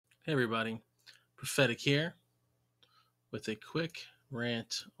Hey everybody, Prophetic here with a quick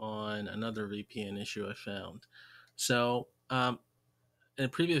rant on another VPN issue I found. So, in a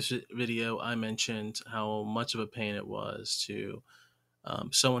previous video, I mentioned how much of a pain it was to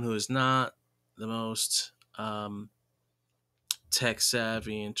someone who is not the most tech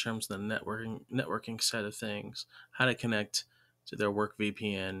savvy in terms of the networking side of things, how to connect to their work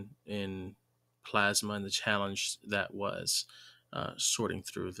VPN in Plasma, and the challenge that was sorting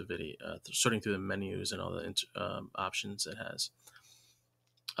through the sorting through the menus and all the options it has.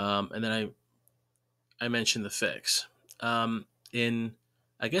 And then I mentioned the fix in,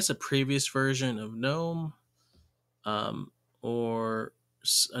 I guess, a previous version of GNOME, um, or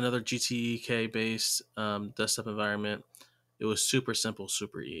another GTK based desktop environment. It was super simple,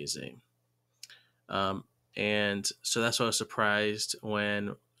 super easy. And so that's why I was surprised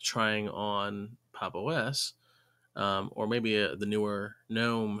when trying on PopOS, or maybe the newer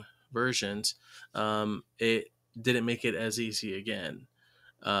GNOME versions. It didn't make it as easy again.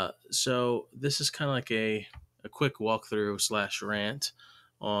 So this is kind of like a quick walkthrough slash rant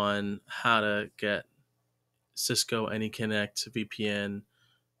on how to get Cisco Anyconnect VPN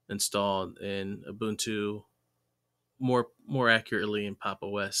installed in Ubuntu, more accurately in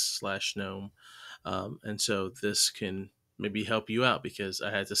PopOS slash GNOME. And so this can maybe help you out, because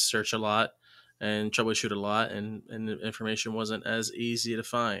I had to search a lot and troubleshoot a lot, and the information wasn't as easy to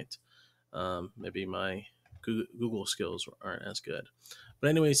find. Maybe my Google skills aren't as good. But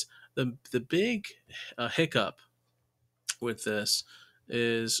anyways, the big hiccup with this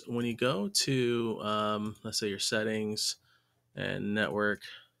is when you go to, let's say, your settings and network.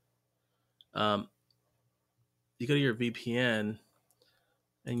 Um, you go to your VPN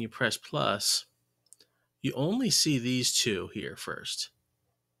and you press plus. You only see these two here first,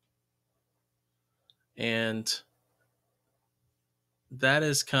 and that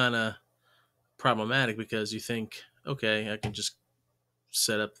is kind of problematic, because you think, okay, I can just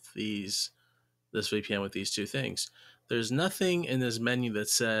set up this VPN with these two things. There's nothing in this menu that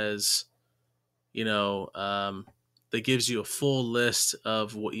says, you know, that gives you a full list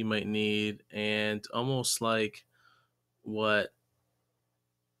of what you might need, and almost like what,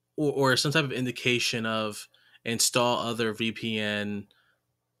 or some type of indication of install other VPN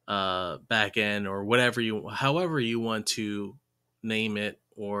backend, or whatever however you want to name it,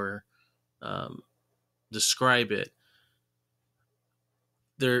 or um, describe it.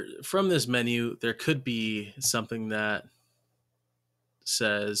 There, from this menu, there could be something that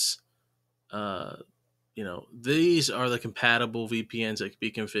says, uh, these are the compatible VPNs that can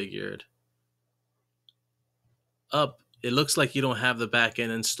be configured. Up, it looks like you don't have the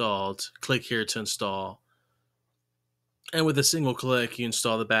backend installed. Click here to install. And with a single click, you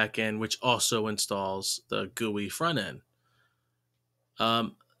install the backend, which also installs the GUI front end.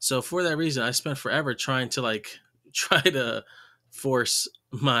 So for that reason, I spent forever trying to try to force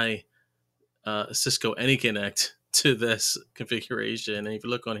my Cisco Anyconnect to this configuration. And if you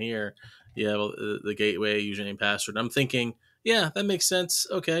look on here, you have the gateway, username, password. I'm thinking, yeah, that makes sense.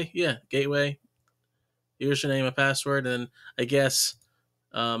 Okay, yeah, gateway, username, and password. And I guess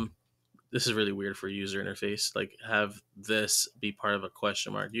this is really weird for a user interface. Like, have this be part of a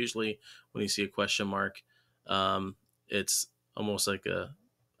question mark. Usually, when you see a question mark, it's almost like a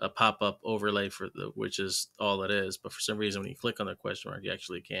pop up overlay for which is all it is. But for some reason, when you click on the question mark, you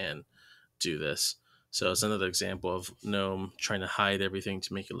actually can do this. So it's another example of GNOME trying to hide everything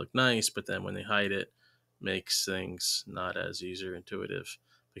to make it look nice, but then when they hide it, makes things not as user intuitive.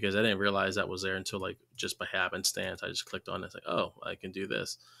 Because I didn't realize that was there until, like, just by happenstance. I just clicked on it. It's like, oh, I can do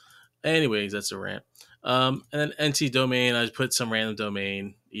this. Anyways, that's a rant. And then NT domain, I put some random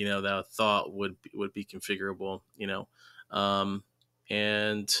domain, that I thought would be configurable, um,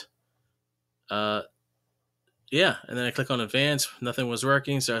 and uh, yeah. And then I click on advanced, nothing was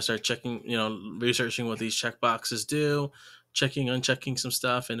working, so I started checking, researching what these checkboxes do, checking, unchecking some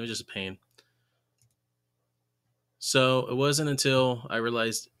stuff, and it was just a pain. So it wasn't until I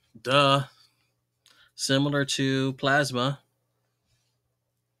realized, duh, similar to Plasma,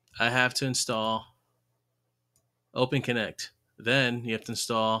 I have to install OpenConnect. Then you have to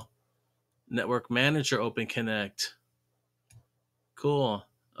install Network Manager OpenConnect. Cool.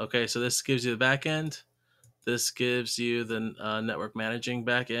 Okay, so this gives you the back end. This gives you the network managing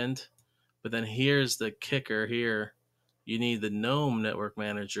back end. But then here's the kicker here. You need the GNOME Network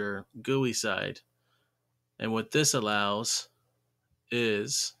Manager GUI side. And what this allows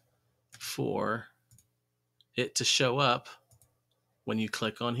is for it to show up when you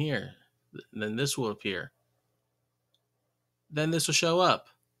click on here. And then this will appear. Then this will show up.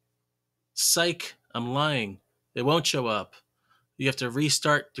 Psych, I'm lying. It won't show up. you have to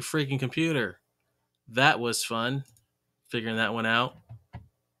restart your freaking computer. That was fun, figuring that one out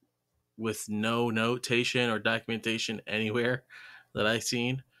with no notation or documentation anywhere that I've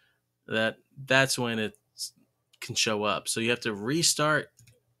seen. That's when it can show up. So you have to restart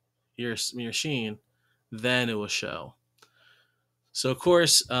your machine, then it will show. So of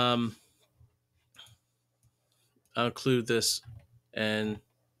course, I'll include this and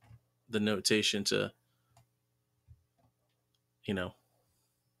the notation to, you know,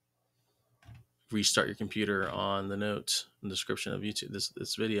 restart your computer on the notes and description of YouTube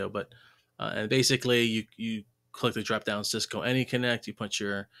this video. But and basically you click the drop down Cisco Anyconnect, you put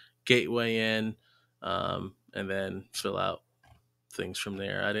your gateway in, and then fill out things from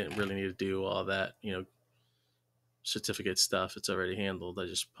there. I didn't really need to do all that, certificate stuff. It's already handled. I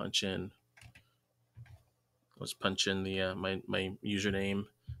just punch in. Let's punch in the my username,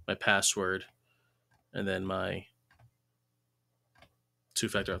 my password, and then my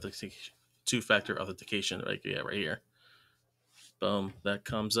two-factor authentication right here. Boom, that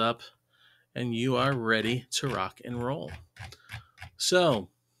comes up, and you are ready to rock and roll. So,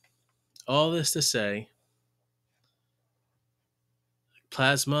 all this to say,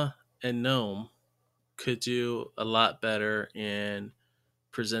 Plasma and GNOME could do a lot better in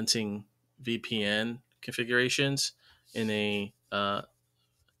presenting VPN configurations in a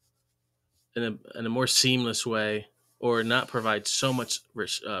in a more seamless way, or not provide so much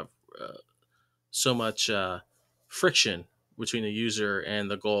so much friction between the user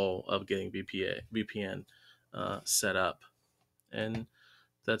and the goal of getting VPN set up. And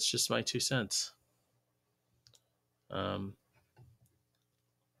that's just my 2 cents.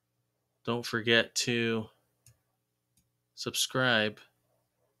 Don't forget to subscribe.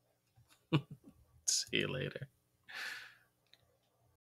 See you later.